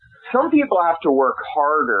some people have to work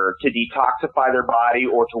harder to detoxify their body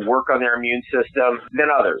or to work on their immune system than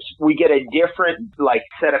others. We get a different,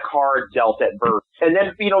 set of cards dealt at birth. And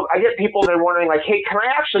then, I get people that are wondering, hey, can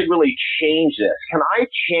I actually really change this? Can I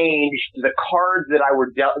change the cards that I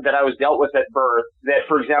was dealt with at birth that,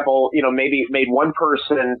 for example, maybe made one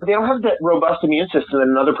person, they don't have that robust immune system that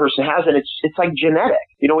another person has, and it's like genetic.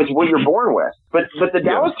 It's what you're born with. But the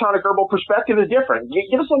Taoist tonic herbal perspective is different.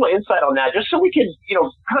 Give us a little insight on that, just so we can,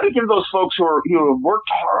 kind of give those folks who have worked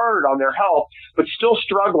hard on their health, but still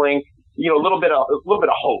struggling, a little bit of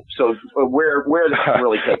hope. So where this can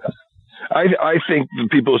really take us. I think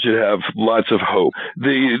people should have lots of hope.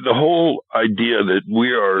 The whole idea that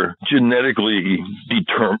we are genetically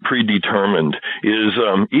predetermined is,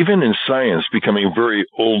 even in science, becoming very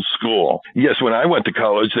old school. Yes, when I went to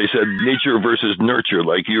college, they said nature versus nurture.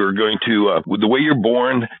 Like you're going to, the way you're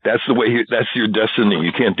born, that's your destiny.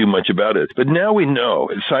 You can't do much about it. But now we know.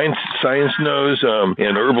 Science knows,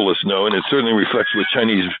 and herbalists know, and it certainly reflects what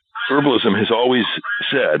Chinese herbalism has always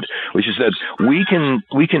said, which is that we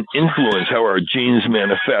can influence how our genes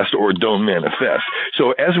manifest or don't manifest.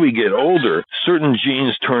 So as we get older, certain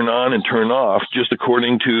genes turn on and turn off just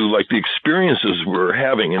according to the experiences we're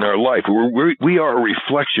having in our life. We are a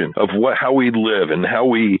reflection of how we live and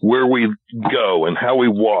where we go and how we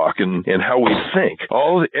walk and how we think.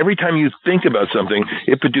 Every time you think about something,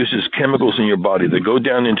 it produces chemicals in your body that go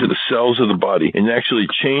down into the cells of the body and actually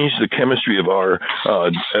change the chemistry of our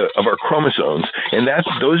chromosomes, and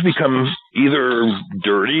those become either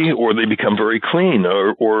dirty or they become very clean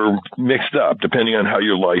or mixed up, depending on how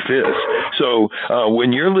your life is. So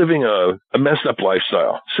when you're living a messed up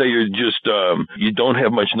lifestyle, say you're just you don't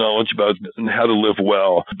have much knowledge about how to live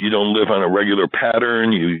well, you don't live on a regular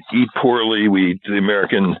pattern, you eat poorly, we eat the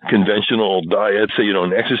American conventional diet, say you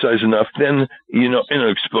don't exercise enough, then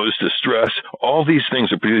exposed to stress, all these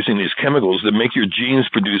things are producing these chemicals that make your genes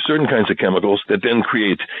produce certain kinds of chemicals that then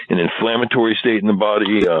create an inflammatory state in the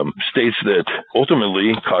body, states that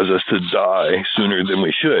ultimately cause us to die sooner than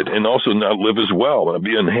we should, and also not live as well, and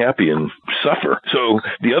be unhappy and suffer. So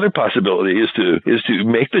the other possibility is to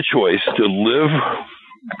make the choice to live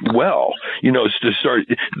well, it's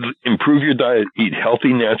to improve your diet, eat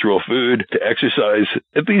healthy, natural food, to exercise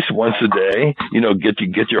at least once a day,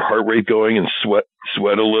 get your heart rate going and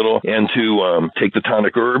sweat a little, and to take the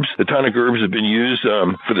tonic herbs. The tonic herbs have been used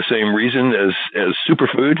for the same reason as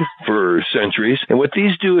superfood for centuries. And what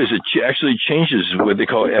these do is it actually changes what they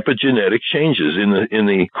call epigenetic changes in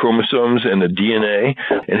the chromosomes and the DNA,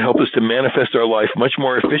 and help us to manifest our life much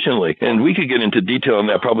more efficiently. And we could get into detail on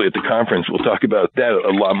that probably at the conference. We'll talk about that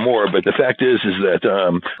a lot more. But the fact is that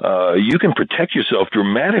you can protect yourself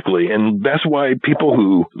dramatically, and that's why people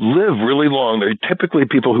who live really long, they're typically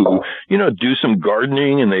people who do some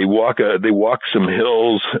gardening, and they walk some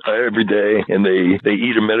hills every day, and they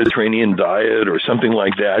eat a Mediterranean diet or something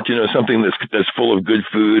like that, something that's full of good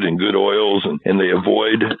food and good oils, and they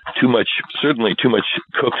avoid certainly too much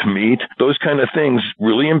cooked meat. Those kind of things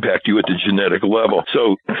really impact you at the genetic level.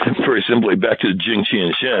 So very simply, back to Jing, Qi,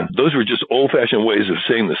 and Shen, those were just old-fashioned ways of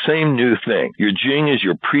saying the same new thing. Your Jing is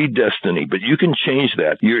your predestiny, but you can change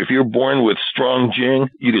that. If you're born with strong Jing,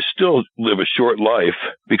 you can still live a short life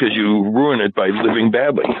because you ruin it by living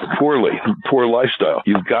badly, poor lifestyle.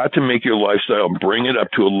 You've got to make your lifestyle, bring it up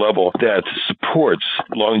to a level that supports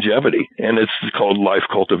longevity, and it's called life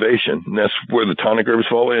cultivation. And that's where the tonic herbs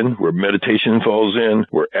fall in, where meditation falls in,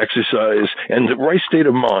 where exercise, and the right state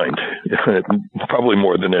of mind, probably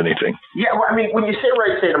more than anything. Yeah, well, I mean, when you say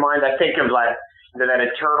right state of mind, I think of that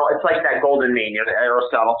eternal, it's like that golden mean,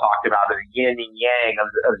 Aristotle talked about it, the yin and yang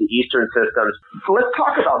of the Eastern systems. So let's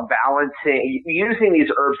talk about balancing, using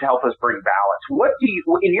these herbs to help us bring balance. What do you,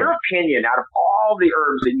 in your opinion, out of all the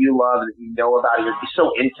herbs that you love, that you know about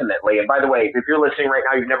so intimately, and by the way, if you're listening right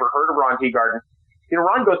now, you've never heard of Ron Teeguarden,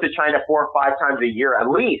 Ron goes to China 4 or 5 times a year at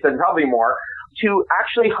least, and probably more, to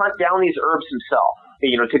actually hunt down these herbs himself.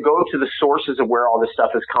 To go to the sources of where all this stuff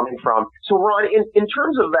is coming from. So, Ron, in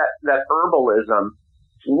terms of that herbalism,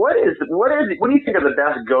 what do you think are the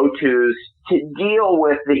best go-tos to deal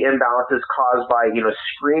with the imbalances caused by,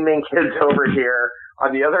 screaming kids over here?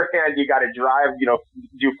 On the other hand, you got to drive,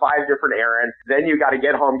 do 5 different errands. Then you got to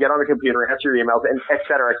get home, get on the computer, answer your emails, and et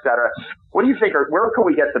cetera, et cetera. What do you think? Where can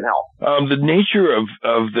we get some help? The nature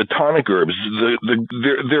of the tonic herbs,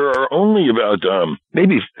 there are only about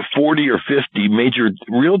maybe 40 or 50 major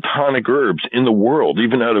real tonic herbs in the world,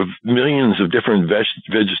 even out of millions of different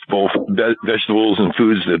vegetables and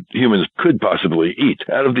foods that humans could possibly eat.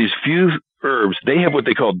 Out of these few herbs, they have what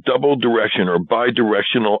they call double direction or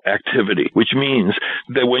bidirectional activity, which means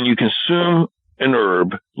that when you consume an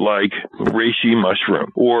herb like reishi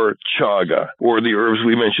mushroom or chaga or the herbs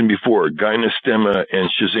we mentioned before, gynostema and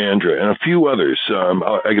schizandra and a few others,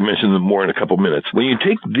 I can mention them more in a couple minutes. When you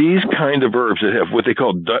take these kind of herbs that have what they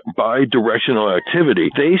call bidirectional activity,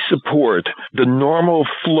 they support the normal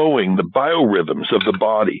flowing, the biorhythms of the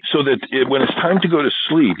body, so that when it's time to go to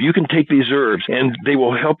sleep, you can take these herbs and they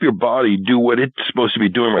will help your body do what it's supposed to be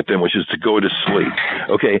doing right then, which is to go to sleep.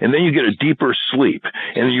 Okay, and then you get a deeper sleep,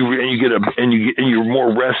 and you're more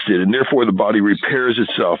rested, and therefore the body repairs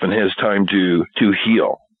itself and has time to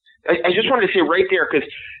heal. I just wanted to say right there, because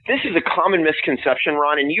this is a common misconception,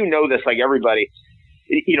 Ron, and you know this like everybody,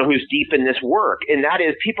 who's deep in this work, and that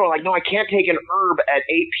is people are like, no, I can't take an herb at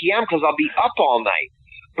 8 p.m. because I'll be up all night.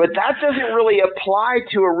 But that doesn't really apply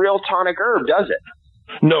to a real tonic herb, does it?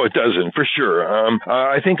 No, it doesn't, for sure.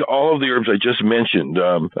 I think all of the herbs I just mentioned,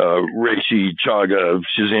 reishi, chaga,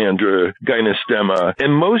 schizandra, gynostema,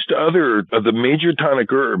 and most other of the major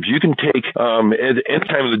tonic herbs you can take at any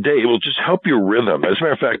time of the day. It will just help your rhythm. As a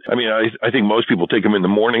matter of fact, I think most people take them in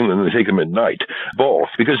the morning, then they take them at night, both.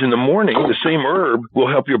 Because in the morning, the same herb will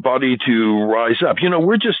help your body to rise up.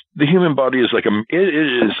 The human body is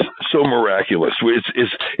it is so miraculous.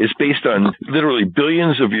 It's based on literally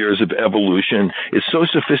billions of years of evolution. It's so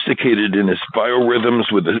sophisticated in its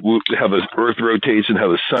biorhythms with how the earth rotates and how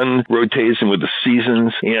the sun rotates and with the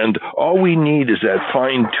seasons. And all we need is that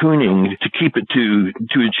fine tuning to keep it to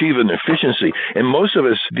achieve an efficiency. And most of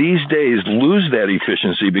us these days lose that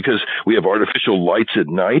efficiency because we have artificial lights at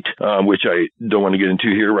night, which I don't want to get into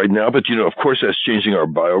here right now. But, of course, that's changing our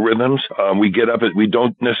biorhythms. We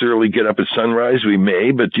don't necessarily get up at sunrise. We may,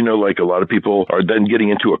 but, like a lot of people are then getting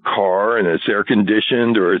into a car and it's air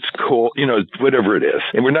conditioned or it's cold, whatever it is.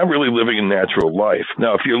 And we're not really living a natural life.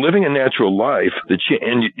 Now, if you're living a natural life,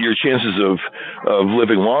 and your chances of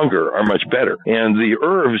living longer are much better. And the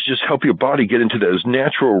herbs just help your body get into those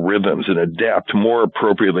natural rhythms and adapt more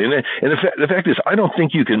appropriately. And the fact is, I don't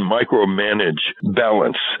think you can micromanage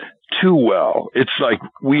balance too well. It's like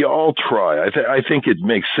we all try. I think it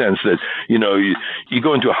makes sense that, you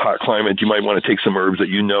go into a hot climate, you might want to take some herbs that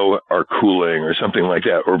are cooling or something like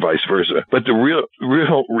that, or vice versa. But the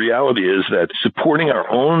real reality is that supporting our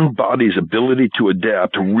own body's ability to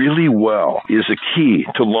adapt really well is a key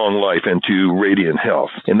to long life and to radiant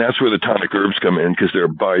health. And that's where the tonic herbs come in, because they're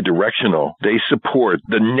bidirectional. They support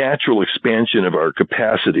the natural expansion of our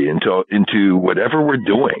capacity into whatever we're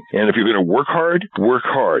doing. And if you're going to work hard, work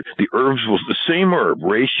hard. The herbs the same herb,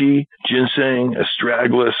 reishi, ginseng,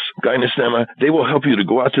 astragalus, gynostema, they will help you to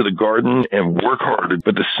go out to the garden and work harder.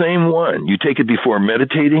 But the same one, you take it before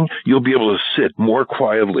meditating, you'll be able to sit more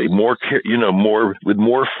quietly, with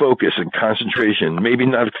more focus and concentration, maybe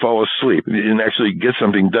not fall asleep and actually get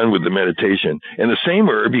something done with the meditation. And the same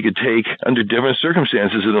herb you could take under different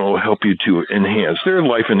circumstances and it will help you to enhance. They're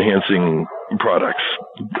life-enhancing products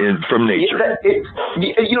from nature. This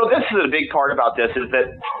is a big part about this is that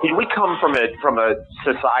we come from a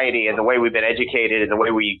society and the way we've been educated and the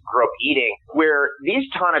way we grew up eating, where these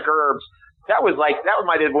tonic herbs, that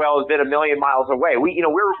might as well have been a million miles away. We're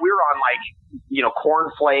on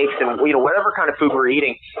cornflakes and whatever kind of food we're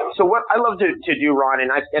eating. So what I love to do, Ron,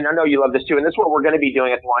 and I know you love this too, and this is what we're going to be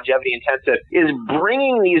doing at the Longevity Intensive, is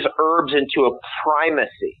bringing these herbs into a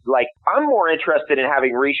primacy. Like, I'm more interested in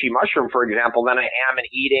having reishi mushroom, for example, than I am in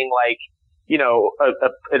eating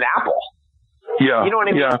an apple. Yeah. You know what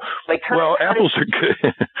I mean? Yeah. Apples are good.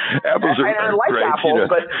 Apples are I like great, apples,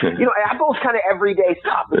 but apples kind of everyday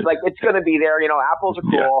stuff. It's like it's going to be there. Apples are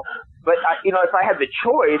cool. Yeah. But if I had the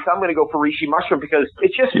choice, I'm going to go for reishi mushroom because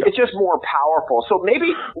it's just more powerful. So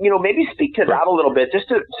maybe speak to that a little bit, just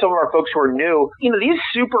to some of our folks who are new. These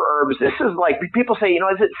super herbs. This is like people say,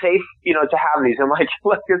 is it safe, to have these? I'm like,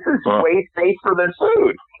 look, this is way safer than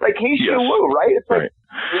food. Like Heishu Wu, right? It's like.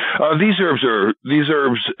 These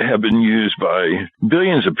herbs have been used by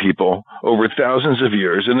billions of people over thousands of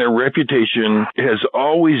years, and their reputation has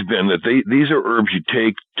always been that these are herbs you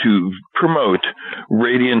take to promote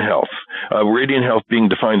radiant health. Radiant health being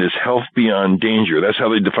defined as health beyond danger. That's how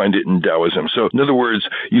they defined it in Taoism. So, in other words,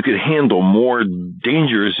 you could handle more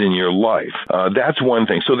dangers in your life. That's one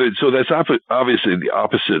thing. So that's obviously the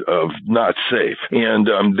opposite of not safe. And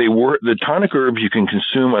the tonic herbs you can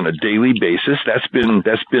consume on a daily basis. That's been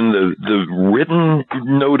the written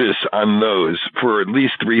notice on those for at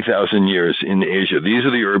least 3,000 years in Asia. These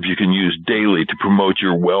are the herbs you can use daily to promote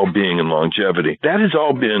your well-being and longevity. That has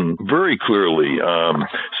all been been very clearly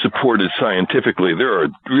supported scientifically. There are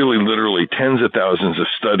really literally tens of thousands of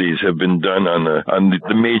studies have been done on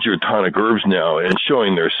the major tonic herbs now and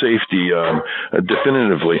showing their safety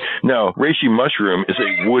definitively. Now, reishi mushroom is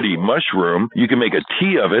a woody mushroom. You can make a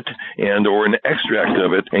tea of it or an extract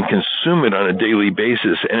of it and consume it on a daily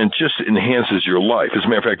basis, and it just enhances your life. As a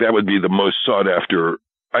matter of fact, that would be the most sought after.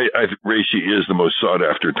 Reishi is the most sought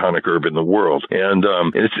after tonic herb in the world. And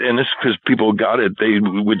it's because people got it. They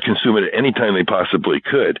would consume it any time they possibly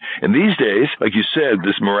could. And these days, like you said,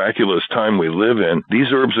 this miraculous time we live in, these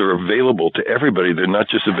herbs are available to everybody. They're not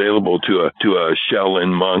just available to a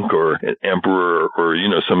Shaolin monk or an emperor or,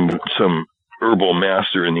 some herbal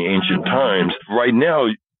master in the ancient times. Right now,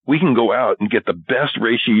 we can go out and get the best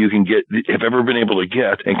reishi you can have ever been able to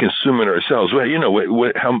get and consume it ourselves. Well, I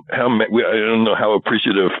don't know how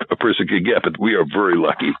appreciative a person could get, but we are very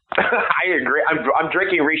lucky. I agree. I'm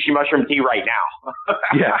drinking reishi mushroom tea right now.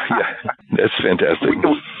 Yeah, that's fantastic.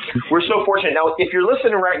 We're so fortunate. Now, if you're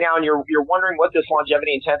listening right now and you're wondering what this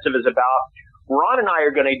longevity intensive is about, Ron and I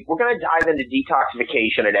we're gonna dive into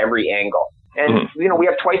detoxification at every angle. And, we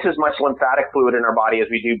have twice as much lymphatic fluid in our body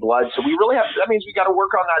as we do blood. So we really that means we got to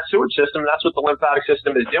work on that sewage system. That's what the lymphatic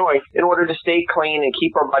system is doing in order to stay clean and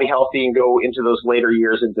keep our body healthy and go into those later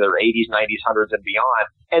years, into their 80s, 90s, 100s and beyond.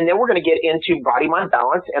 And then we're going to get into body-mind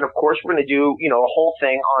balance. And of course, we're going to do, a whole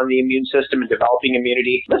thing on the immune system and developing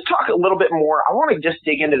immunity. Let's talk a little bit more. I want to just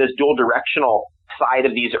dig into this dual directional side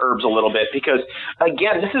of these herbs a little bit, because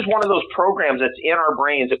again, this is one of those programs that's in our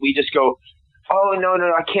brains that we just go, oh, no,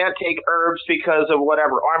 I can't take herbs because of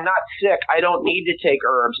whatever. Or I'm not sick. I don't need to take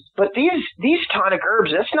herbs. But these tonic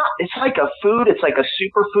herbs, it's like a food. It's like a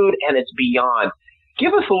superfood, and it's beyond.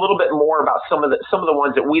 Give us a little bit more about some of the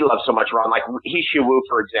ones that we love so much, Ron, like Hishu Wu,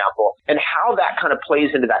 for example, and how that kind of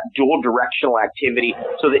plays into that dual directional activity,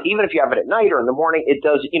 so that even if you have it at night or in the morning, it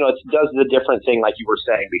does, it does the different thing like you were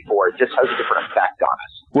saying before. It just has a different effect on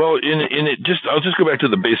us. Well, I'll just go back to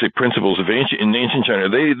the basic principles of in ancient China.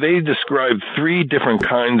 They described three different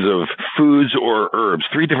kinds of foods or herbs,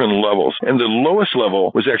 three different levels, and the lowest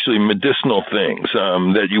level was actually medicinal things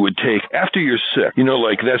that you would take after you're sick.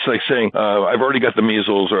 That's like saying I've already got the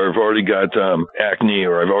measles, or I've already got acne,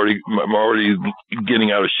 or I'm already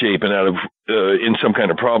getting out of shape and out of in some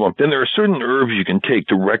kind of problem. Then there are certain herbs you can take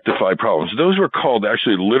to rectify problems. Those were called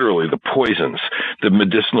actually literally the poisons, the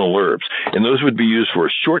medicinal herbs, and those would be used for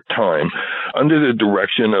a short time under the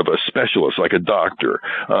direction of a specialist, like a doctor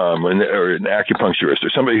or an acupuncturist,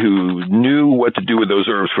 or somebody who knew what to do with those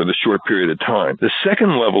herbs for the short period of time. The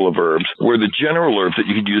second level of herbs were the general herbs that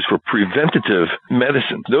you could use for preventative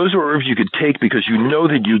medicine. Those are herbs you could take because you know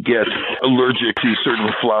that you get allergic to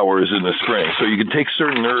certain flowers in the spring. So you could take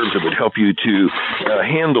certain herbs that would help you to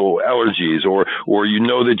handle allergies, or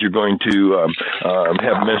that you're going to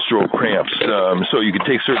have menstrual cramps. So you could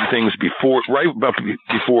take certain things before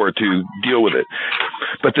to deal with it.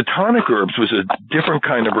 But the tonic herbs was a different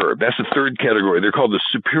kind of herb. That's the third category. They're called the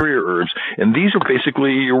superior herbs. And these are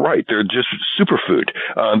basically, you're right, they're just superfood.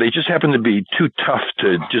 They just happen to be too tough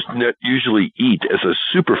to just usually eat as a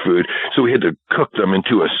superfood. So we had to cook them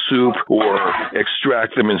into a soup or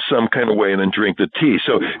extract them in some kind of way and then drink the tea.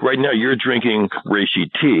 So right now you're drinking reishi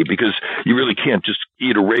tea because you really can't just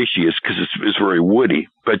eat a reishi because it's very woody.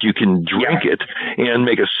 But you can drink it and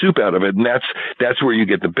make a soup out of it, and that's where you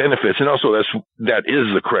get the benefits. And also, that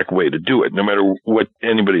is the correct way to do it. No matter what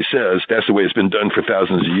anybody says, that's the way it's been done for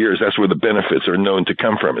thousands of years. That's where the benefits are known to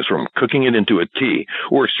come from, is from cooking it into a tea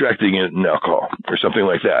or extracting it in alcohol or something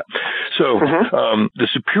like that. So the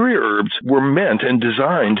superior herbs were meant and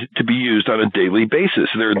designed to be used on a daily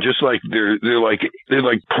basis. They're just like they're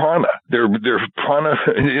like prana. They're prana.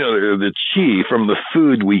 They're the chi from the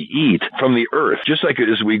food we eat from the earth. Just like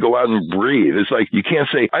as we go out and breathe, it's like you can't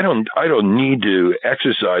say I don't need to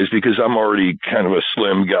exercise because I'm already kind of a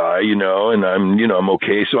slim guy, and I'm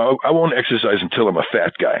okay, so I won't exercise until I'm a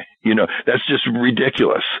fat guy. That's just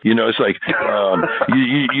ridiculous. It's like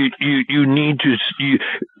you need to.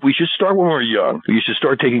 We should start when we're young. You should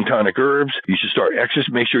start taking tonic herbs. You should start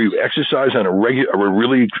make sure you exercise on a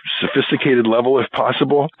really sophisticated level if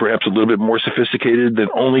possible. Perhaps a little bit more sophisticated than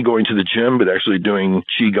only going to the gym, but actually doing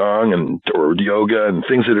qigong or yoga and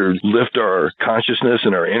things that lift our consciousness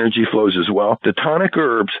and our energy flows as well. The tonic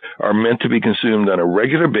herbs are meant to be consumed on a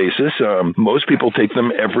regular basis. Most people take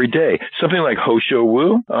them every day. Something like Hishu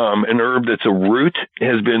Wu, an herb that's a root,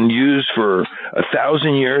 has been used for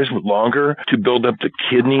 1,000 years longer to build up the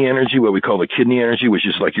kidney energy, what we call the kidney energy, which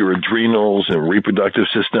is like your adrenals and reproductive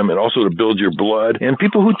system, and also to build your blood. And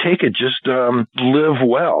people who take it just live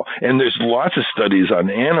well. And there's lots of studies on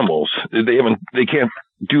animals. They can't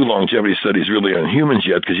do longevity studies really on humans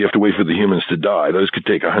yet because you have to wait for the humans to die. Those could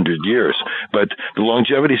take 100 years. But the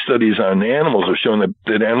longevity studies on animals have shown that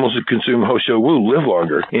animals that consume Ho Shou Wu live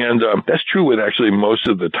longer. And that's true with actually most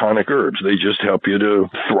of the tonic herbs. They just help you to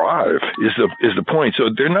thrive is the point. So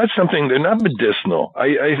they're not medicinal.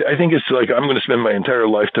 I think it's like I'm going to spend my entire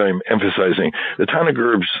lifetime emphasizing the tonic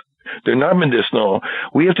herbs. They're not medicinal.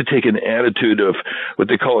 We have to take an attitude of what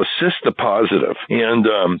they call assist the positive, and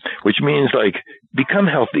which means like become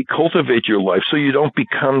healthy, cultivate your life so you don't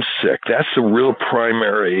become sick. That's the real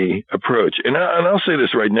primary approach. And I'll say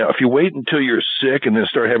this right now. If you wait until you're sick and then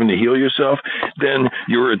start having to heal yourself, then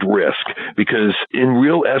you're at risk because in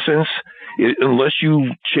real essence, unless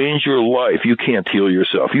you change your life, you can't heal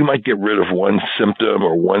yourself. You might get rid of one symptom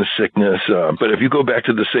or one sickness, but if you go back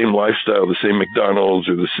to the same lifestyle, the same McDonald's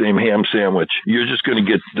or the same ham sandwich, you're just going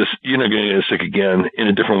to get this. You're not going to get sick again in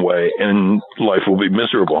a different way, and life will be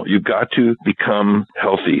miserable. You've got to become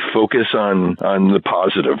healthy. Focus on the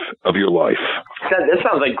positive of your life. This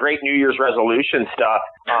sounds like great New Year's resolution stuff.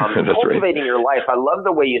 Cultivating your life. I love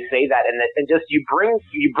the way you say that, and just you bring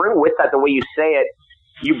with that the way you say it.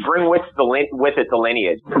 You bring with it the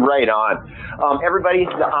lineage. Right on. Everybody,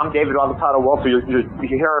 I'm David Wolfe. You're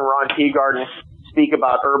hearing Ron Teeguarden speak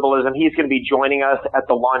about herbalism. He's going to be joining us at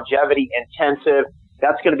the Longevity Intensive.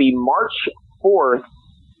 That's going to be March 4th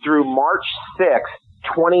through March 6th,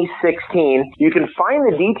 2016. You can find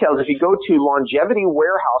the details if you go to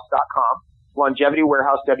longevitywarehouse.com. Longevity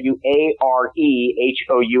Warehouse,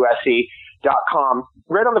 WAREHOUSE.com.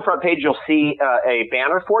 Right on the front page, you'll see a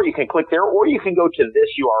banner for it. You can click there, or you can go to this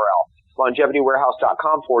URL,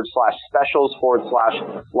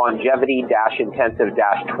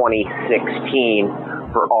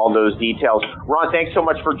 longevitywarehouse.com/specials/longevity-intensive-2016 for all those details. Ron, thanks so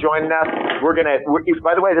much for joining us.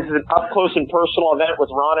 By the way, this is an up close and personal event with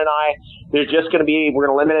Ron and I. We're going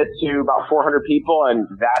to limit it to about 400 people, and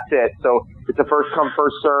that's it. So it's a first come,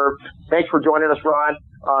 first serve. Thanks for joining us, Ron.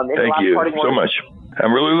 Thank you so much.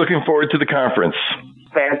 I'm really looking forward to the conference.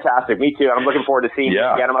 Fantastic. Me too. I'm looking forward to seeing you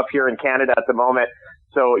again. I'm up here in Canada at the moment.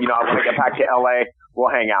 So, I want to get back to LA. We'll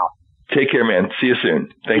hang out. Take care, man. See you soon.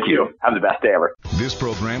 Thank you. Have the best day ever. This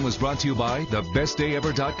program was brought to you by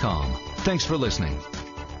thebestdayever.com. Thanks for listening.